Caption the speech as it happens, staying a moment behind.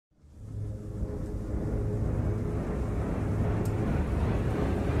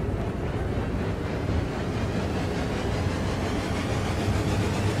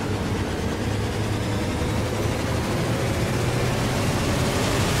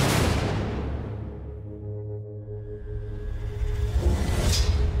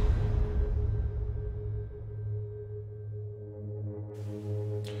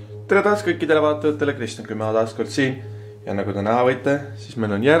tere taas kõikidele vaatajatele, Kristjan Kümme taas kord siin ja nagu te näha võite, siis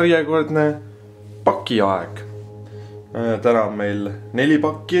meil on järjekordne pakiaeg. Täna on meil 4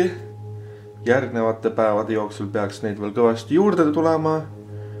 pakki, järgnevate päevade jooksul peaks neid veel kõvasti juurde tulema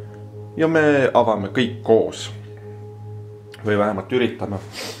ja me avame kõik koos või vähemalt üritame.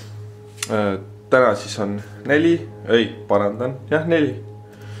 Täna siis on 4, jah 4.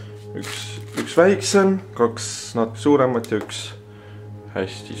 Üks väiksem, 2 natuke suuremat ja üks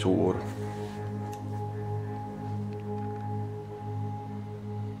hästi suur.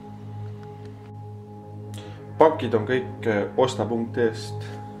 Pakid on kõik osta.ee-st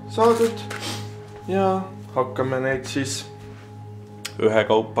saadud ja hakkame neid siis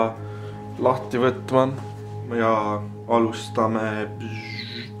ühekaupa lahti võtma ja alustame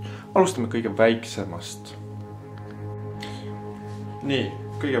kõige väiksemast. Nii,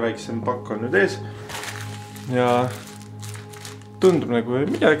 kõige väiksem pakk on nüüd ees ja tundub nagu ei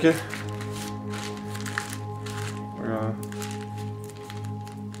midagi. Aga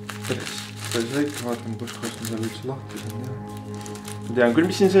päris väike, vaatame kus ma seal üldse lahti on. Ma tean küll,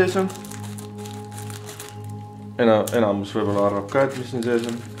 mis siin sees on. Enamus võib-olla arvab ka, et mis siin sees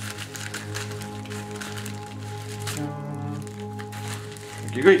on.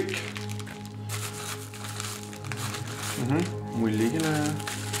 Äkki kõik. Mullikile.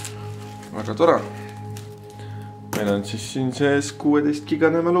 Väga tore. Meil on siis siin sees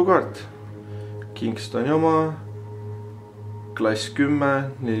 16-gigane mälukaart. Kingstoni oma. Klass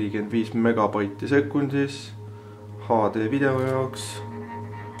 10, 45 megabaiti sekundis. HD video jaoks.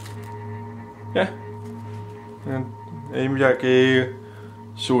 Jah. Ei midagi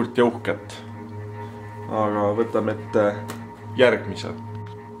suurt ja uhket. Aga võtame ette järgmise.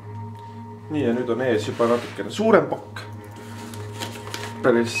 Nii ja nüüd on ees juba natukene suurem pakk.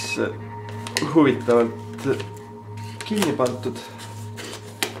 Päris huvitavalt kinni pandud.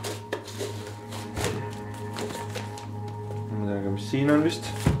 Ma tean ka, mis siin on vist.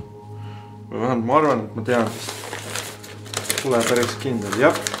 Või vähemalt ma arvan, et ma tean, sest pole päris kindel.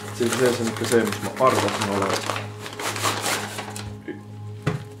 Jah, siin sees on ikka see, mis ma arvasin olevat.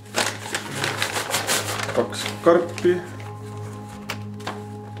 2 karpi.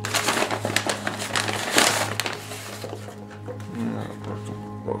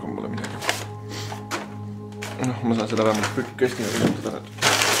 Rohkem pole midagi. Ma saan seda vähemalt prükkestina kasutada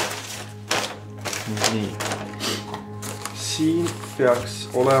nüüd. Nii. Siin peaks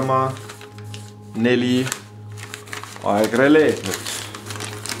olema 4 aegreleed nüüd.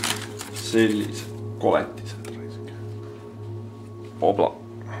 Sellised koletised. Obla.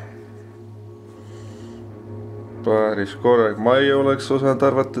 Päris korralik. Ma ei oleks osanud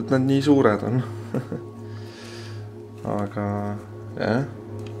arvata, et nad nii suured on. Aga jah.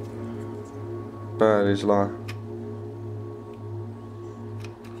 Päris lahe.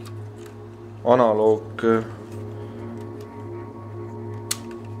 Analoog.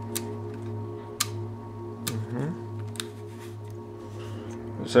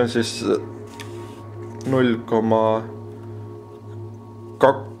 See on siis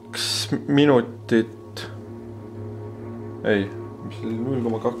 0,2 minutit. Ei, mis oli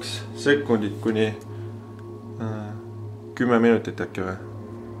 0,2 sekundit kuni 10 minutit äkki või?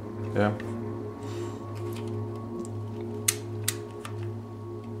 Jah.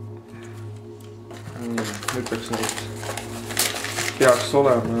 Nüüd peaks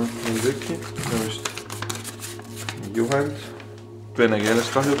olema tükki. Just juhend. Vene keeles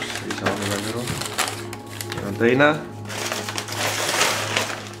kahjuks. Ei saa midagi aru. Ja on teine.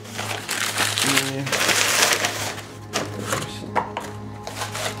 Nii.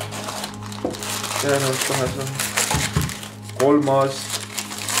 Tõenäoliselt kahes on 3.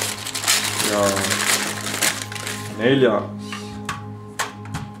 ja 4.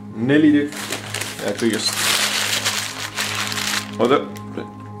 4 tükk ja kõigest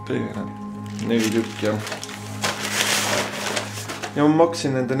 4 tükk ja ma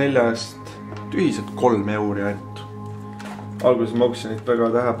maksin nende 4 eest tühiselt 3 euri ainult. Alguses ma maksin neid väga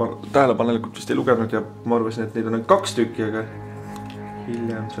tähelepanelikult vist ei lugenud ja ma arvasin, et neid on 2 tükki, aga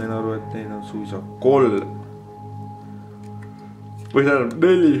hiljem sain aru, et neid on suisa 3. Või tähendab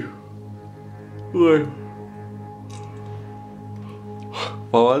 4.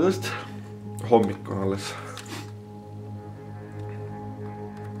 Vabandust. Hommik on alles.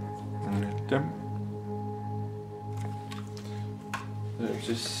 Nüüd jah. See on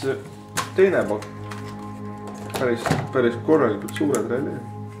siis teine pakk. Päris korralikult suured relli.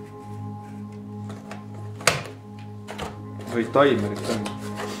 Või taimerit on.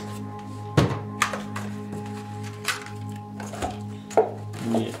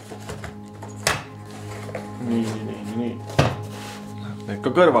 Nii. Nii. Läheb ka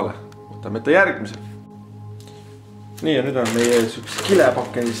kõrvale. võtame ette järgmise. Nii, ja nüüd on meie ees üks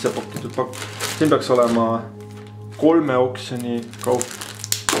kilepakendisse pakitud pakk. Siin peaks olema 3 oksjoni kaup.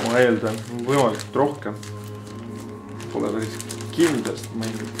 Ma eeldan, võimalikult rohkem. Pole päris kindlast.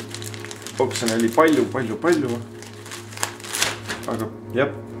 Oksjoni oli palju. Aga jah,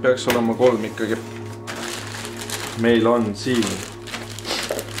 peaks olema 3 ikkagi. Meil on siin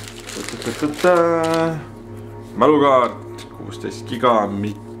mälukaart 16 giga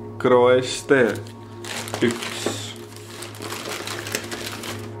micro SD.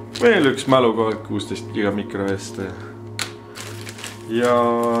 Veel üks mälukaart 16 giga micro SD. Ja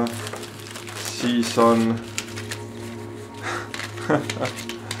siis on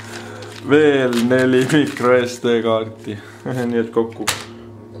veel 4 micro SD kaarti. Nii et kokku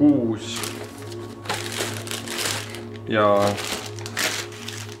 6. Ja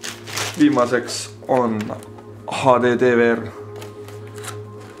viimaseks on HD DVR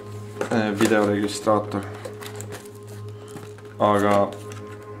videoregistraator. Aga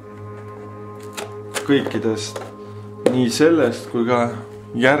kõikidest, nii sellest kui ka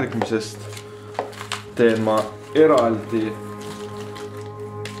järgmisest teen ma eraldi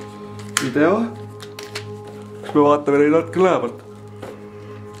video. Kas me vaatame neid natuke lähemalt?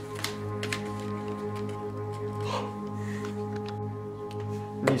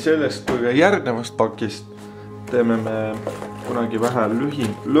 Nii sellest kui ka järgnevast pakist teeme me kunagi vähe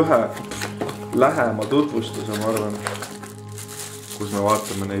lähema tutvustuse, ma arvan, kus me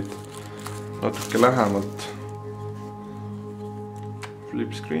vaatame neid natuke lähemalt.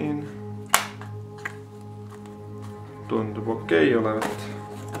 Flip screen. Tundub okei olevat.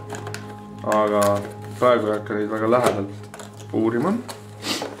 Aga praegu ei hakka neid väga lähedalt uurima.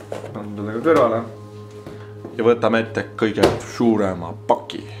 Annan tedega kõrvale. Ja võtame ette kõige suurema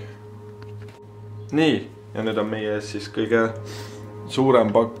paki. Nii, ja nüüd on meie siis kõige suurem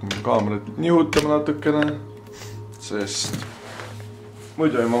pakk. Kaamerat nihutame natukene, sest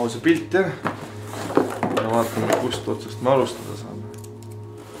muidu ei mahu see pilt ja vaatame, kust otsast me alustada saame.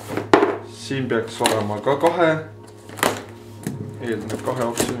 Siin peaks olema ka 2. Eeldame 2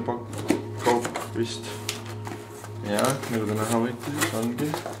 oksjoni kaup vist. Ja, nagu te näha võite, siis ongi.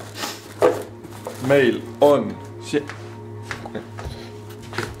 Meil on siin.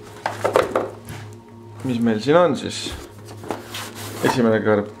 Mis meil siin on siis? Esimene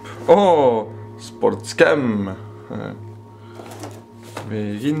kõrp. Sportscam.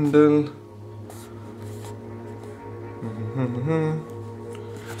 Veekindel.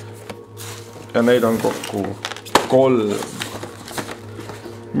 Ja neid on kokku 3.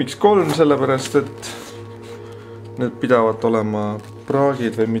 Miks 3? Sellepärast, et need pidavad olema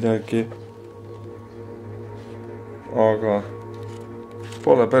praagid või midagi. Aga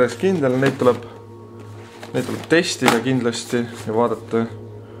pole päris kindel. Neid tuleb testida kindlasti ja vaadata,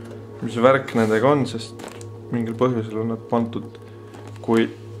 mis värk nendega on, sest mingil põhjusel on nad pandud kui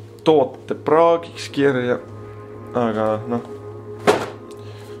toote praagiks kirja. Aga noh,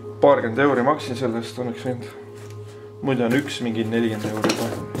 paarkümmend euri maksin sellest, õnneks võinud. Muidu on üks mingi 40 euri.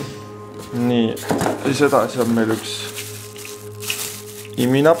 Nii, siis edasi on meil üks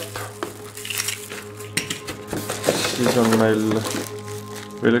iminapp. Siis on meil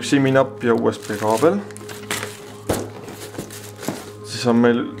veel üks iminapp ja USB kaabel. Siis on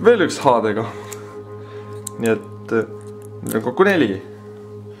meil veel üks HD-ga. Nii et meil on kokku 4.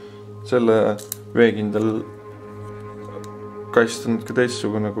 Selle veekindel kast on ka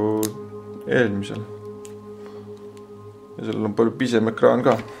teistsugune nagu eelmisel. Ja sellel on palju pisem ekraan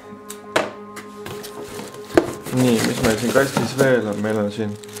ka. Nii, mis meil siin kastis veel on? Meil on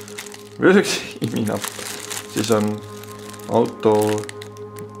siin veel üks iminapp. Siis on auto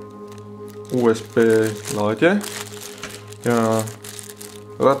USB laadje ja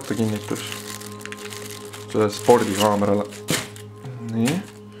rattakinnitus selle spordikaamerale. Nii,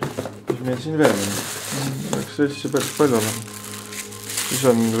 mis meil siin veel on? Läks sellisesse päris palju olema. Siis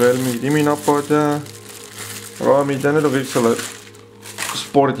on veel mingid iminapad ja raamid ja need on kõik selle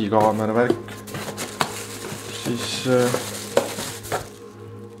spordikaamera värk. Siis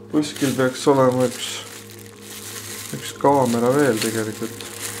kuskil peaks olema üks kaamera veel tegelikult.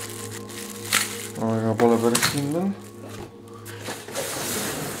 Aga pole päris kindel.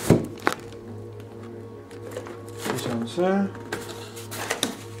 Siis on see.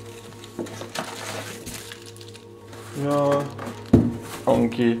 Ja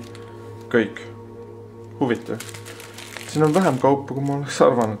ongi kõik. Huvitav. Siin on vähem kaupa, kui ma oleks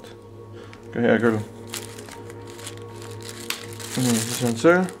arvanud. Hea küll. Siis on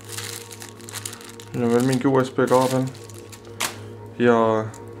see. Siin on veel mingi USB kaabel. Ja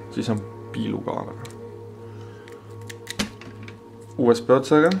siis on piilukaamera. USB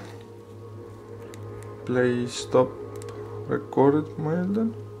otsaga. play stop record, ma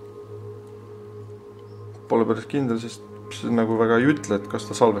eeldan. Pole päris kindel, sest see nagu väga ei ütle, et kas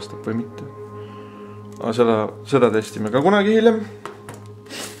ta salvestab või mitte. Aga seda testime ka kunagi hiljem.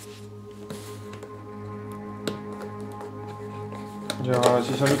 Ja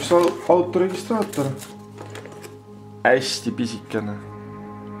siis on üks autoregistraator. Hästi pisikene.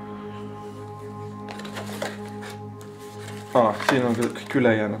 Siin on kõik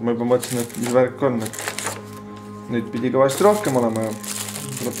üle jäänud. Ma juba mõtlesin, et mis värk on. Nüüd pidi kõvasti rohkem olema.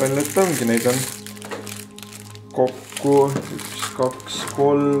 Tuleb välja, et ongi. Neid on kokku 1, 2,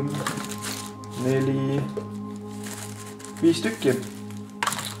 3, 4, 5 tükki.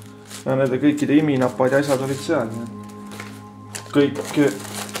 Ja nende kõikide iminapad ja asjad olid seal. Kõik,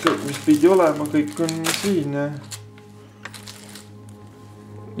 mis pidi olema, kõik on siin.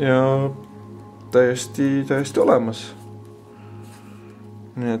 Ja täiesti olemas.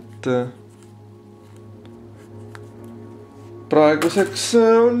 Nii et praeguseks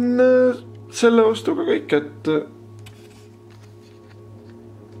on selle ostuga kõik, et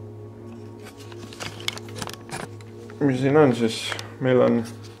mis siin on siis? Meil on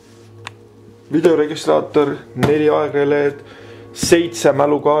videoregistraator, 4 aegleed, 7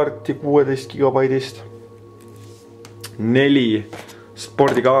 mälukaarti 16 gigabaidist, 4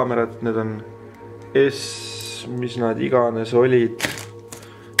 spordikaamerat, need on mis nad iganes olid,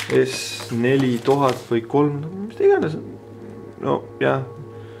 S4000 või 3, mis ta iganes, no jah,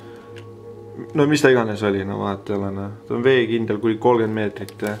 no mis ta iganes oli, no vaata ei ole, ta on veekindel kuni 30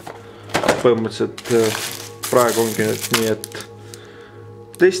 meetrit ja põhimõtteliselt praegu ongi nii, et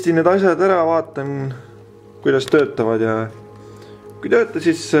testin need asjad ära, vaatan, kuidas töötavad ja kui tööta,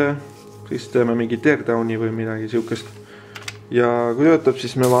 siis teeme mingi teardowni või midagi siukest. Ja kui töötab,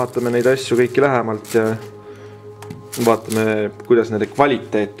 siis me vaatame neid asju kõiki lähemalt ja vaatame, kuidas nende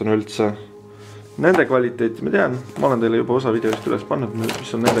kvaliteet on üldse. Nende kvaliteeti ma tean, ma olen teile juba osa videost üles pannud,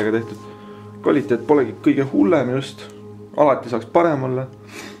 mis on nendega tehtud. Kvaliteet polegi kõige hullem just, alati saaks parem olla.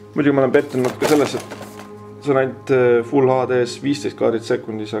 Muidugi ma olen pettunud ka selles, et see on ainult Full HD-s 15 kaadrit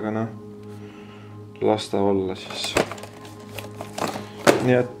sekundis, aga noh, las ta olla siis.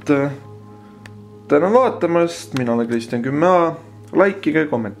 Nii et tänan vaatamast, mina olen Kristjan 10A, likeige,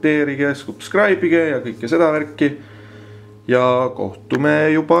 kommenteerige, subscribeige ja kõike seda värki ja kohtume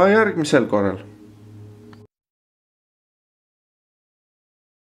juba järgmisel korral.